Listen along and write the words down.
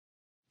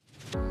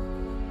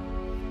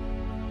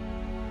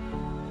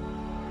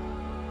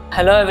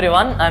Hello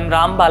everyone, I'm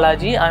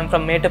Balaji. I'm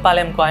from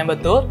Mettupalayam,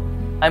 Coimbatore.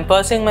 I'm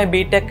pursuing my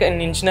BTech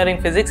in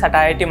Engineering Physics at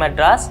IIT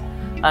Madras,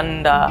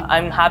 and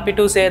I'm happy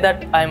to say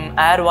that I'm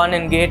Air 1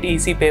 in GATE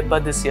EC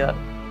paper this year.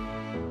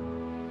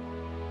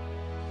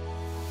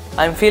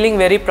 I'm feeling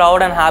very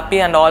proud and happy,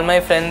 and all my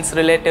friends,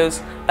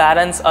 relatives,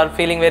 parents are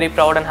feeling very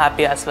proud and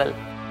happy as well.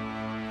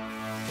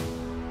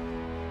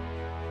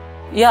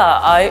 Yeah,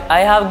 I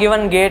have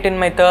given GATE in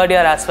my third year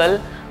as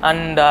well,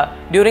 and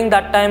during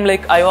that time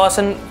I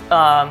wasn't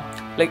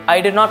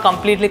I did not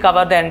completely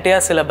cover the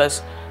entire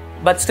syllabus,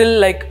 but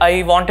still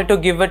I wanted to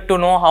give it to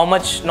know how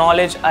much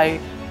knowledge I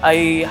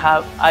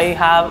have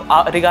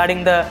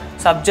regarding the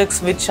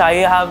subjects which I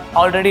have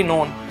already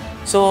known.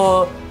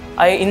 So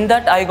in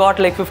that I got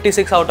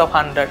 56 out of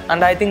 100,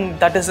 and I think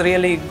that is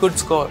really good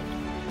score.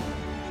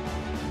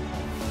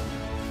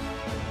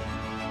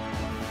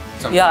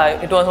 Yeah,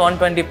 it was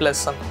 120 plus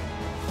something.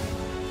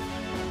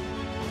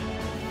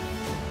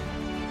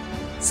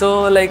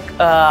 So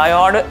I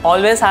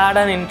always had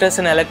an interest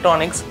in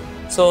electronics.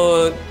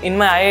 So in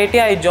my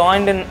IIT I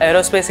joined in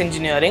aerospace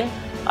engineering.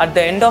 At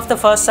the end of the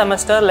first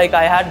semester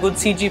I had good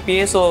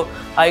CGPA, so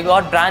I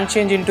got branch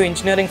change into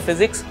engineering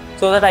physics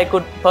so that I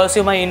could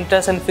pursue my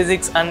interest in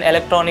physics and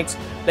electronics.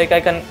 I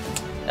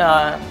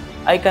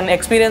can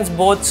experience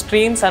both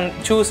streams and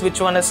choose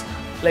which one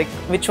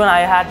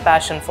I had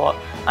passion for.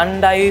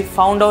 And I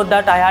found out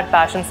that I had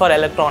passion for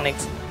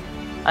electronics.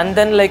 And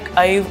then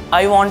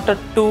I wanted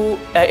to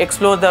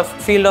explore the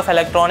field of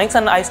electronics,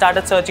 and I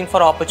started searching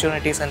for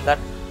opportunities in that.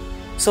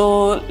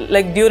 So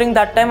during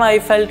that time I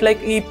felt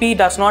EP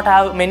does not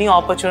have many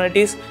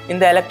opportunities in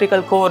the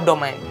electrical core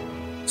domain.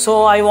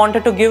 So I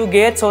wanted to give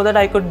GATE so that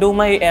I could do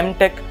my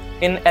MTech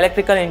in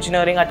electrical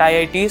engineering at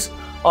IITs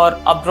or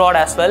abroad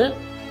as well,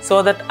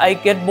 so that I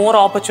get more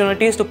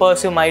opportunities to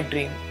pursue my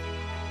dream.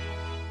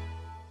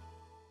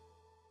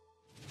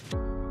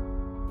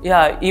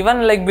 Yeah,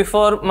 even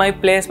before my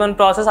placement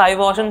process, I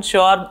wasn't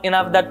sure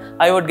enough that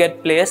I would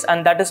get placed,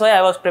 and that is why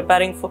I was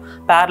preparing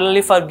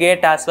parallelly for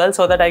GATE as well,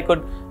 so that I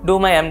could do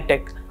my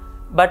MTech.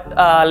 But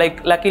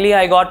luckily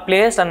I got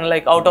placed, and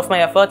out of my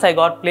efforts I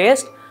got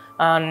placed,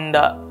 and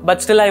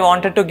but still I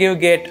wanted to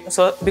give GATE,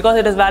 so because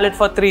it is valid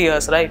for 3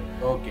 years, right?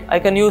 Okay. I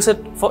can use it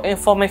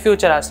for my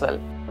future as well.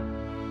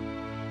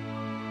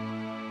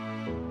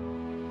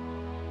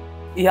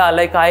 Yeah,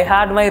 I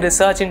had my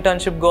research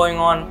internship going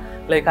on.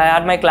 I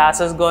had my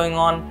classes going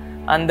on,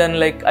 and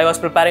then I was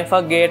preparing for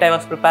GATE, I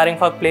was preparing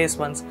for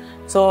placements.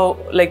 So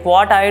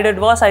what I did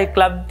was I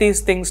clubbed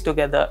these things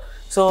together.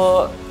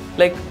 So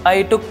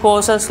I took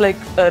courses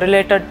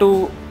related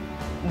to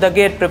the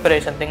GATE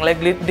preparation thing,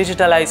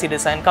 digital IC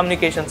design,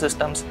 communication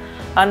systems,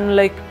 and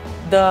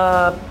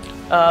the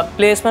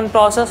placement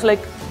process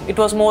it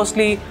was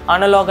mostly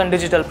analog and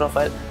digital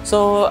profile.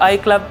 So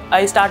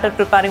I started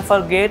preparing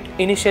for GATE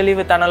initially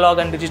with analog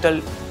and digital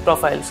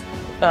profiles.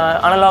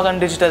 Analog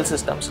and digital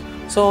systems.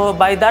 So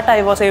by that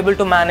I was able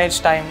to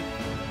manage time.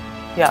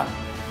 Yeah.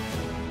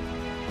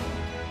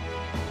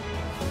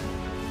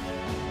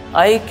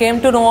 I came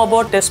to know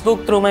about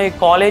Testbook through my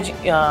college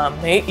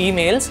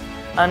emails,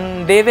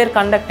 and they were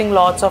conducting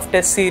lots of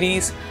test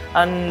series,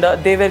 and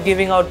they were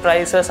giving out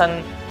prizes,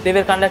 and they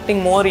were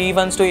conducting more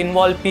events to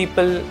involve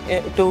people,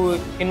 to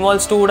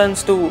involve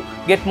students to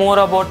get more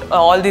about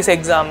all these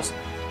exams.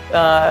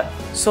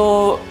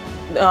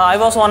 I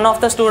was one of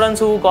the students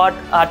who got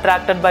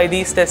attracted by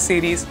these test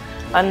series,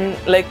 and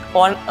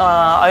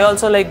I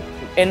also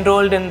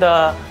enrolled in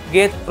the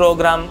GATE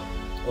program.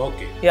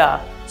 Okay.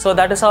 Yeah, so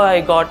that is how I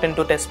got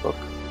into Testbook.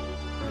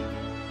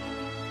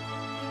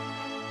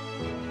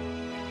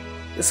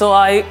 So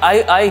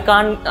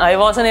I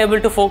wasn't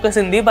able to focus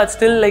Hindi, but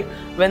still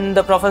when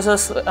the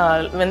professors,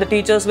 when the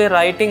teachers were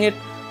writing it,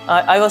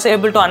 I was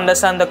able to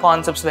understand the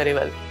concepts very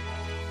well.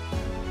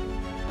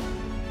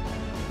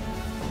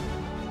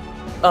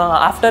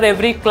 After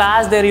every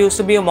class there used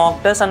to be a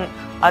mock test, and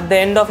at the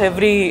end of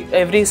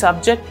every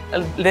subject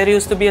there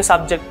used to be a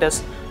subject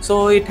test.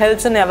 So it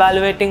helps in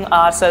evaluating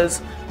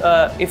ourselves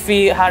if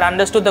we had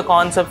understood the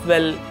concept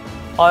well,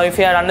 or if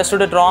we had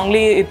understood it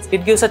wrongly.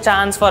 It gives a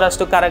chance for us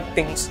to correct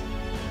things.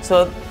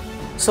 So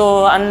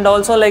and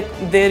also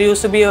there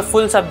used to be a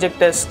full subject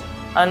test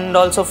and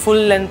also full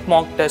length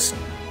mock test.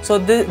 So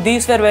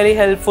these were very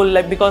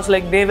helpful because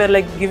they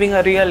were giving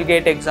a real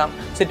GATE exam,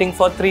 sitting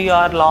for 3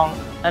 hours long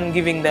and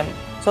giving them.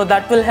 So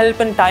that will help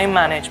in time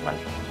management.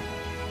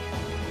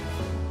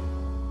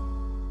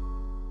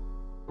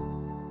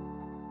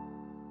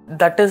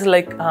 That is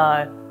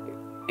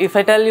if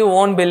I tell you,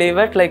 won't believe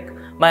it,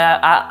 my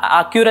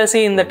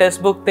accuracy in the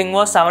textbook thing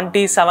was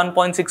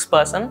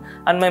 77.6%,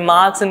 and my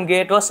marks in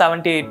GATE was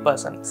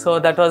 78%. So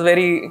that was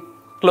very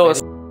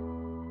close.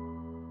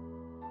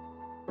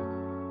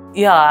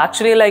 Yeah,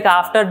 actually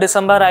after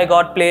December I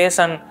got placed,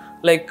 and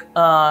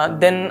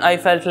then I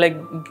felt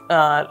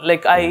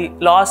I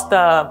lost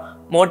the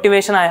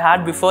motivation I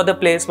had before the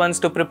placements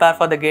to prepare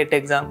for the GATE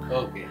exam.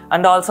 Okay.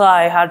 And also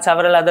I had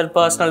several other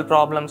personal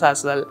problems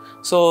as well.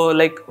 So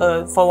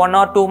for 1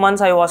 or 2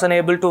 months I wasn't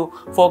able to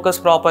focus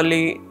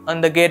properly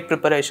on the GATE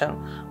preparation.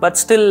 But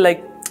still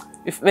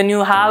if when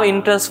you have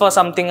interest for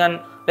something and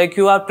like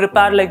you are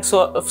prepared like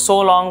so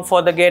long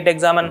for the GATE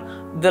exam,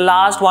 and the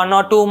last 1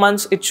 or 2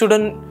 months, it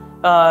shouldn't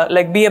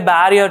like be a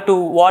barrier to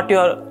what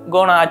you're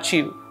gonna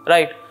achieve,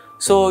 right?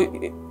 So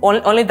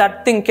only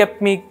that thing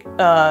kept me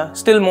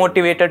still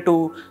motivated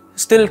to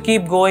still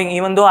keep going.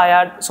 Even though I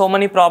had so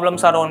many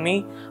problems around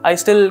me, I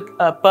still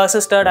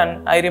persisted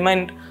and I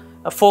remained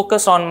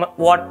focused on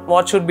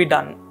what should be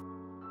done.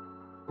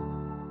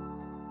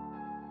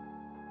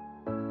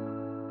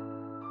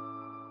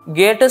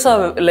 GATE is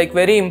a like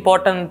very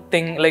important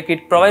thing. Like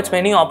it provides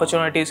many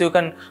opportunities. You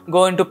can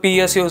go into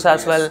PSUs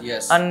as well,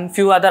 and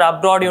few other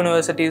abroad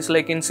universities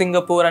like in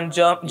Singapore and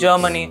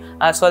Germany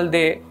as well.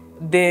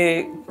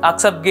 They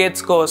accept GATE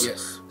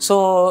scores.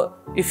 So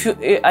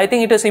I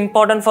think it is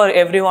important for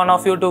every one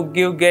of you to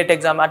give GATE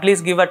exam. At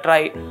least give a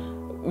try.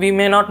 We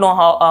may not know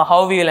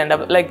how we will end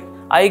up. Like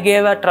I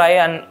gave a try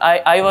and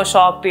I was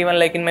shocked. Even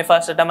like in my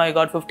first attempt I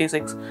got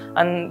 56,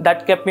 and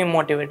that kept me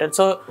motivated.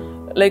 So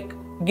like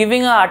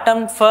giving an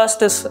attempt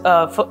first is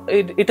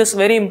it is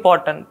very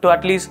important to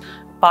at least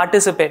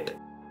participate.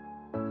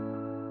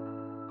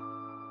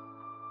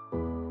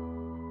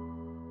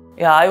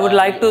 Yeah, I would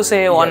like to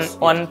say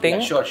one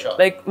thing. Sure.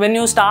 Like when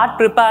you start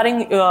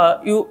preparing,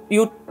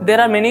 there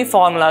are many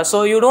formulas,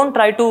 so you don't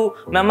try to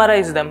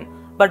memorize them,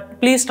 but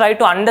please try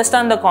to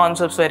understand the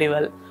concepts very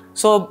well.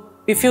 So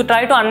if you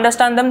try to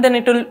understand them, then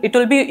it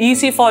will be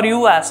easy for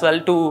you as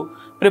well to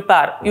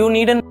prepare. You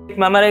needn't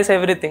memorize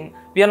everything.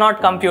 We are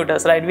not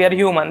computers, right? We are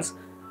humans.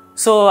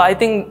 So I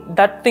think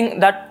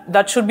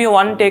that should be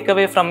one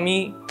takeaway from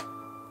me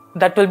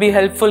that will be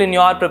helpful in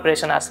your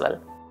preparation as well.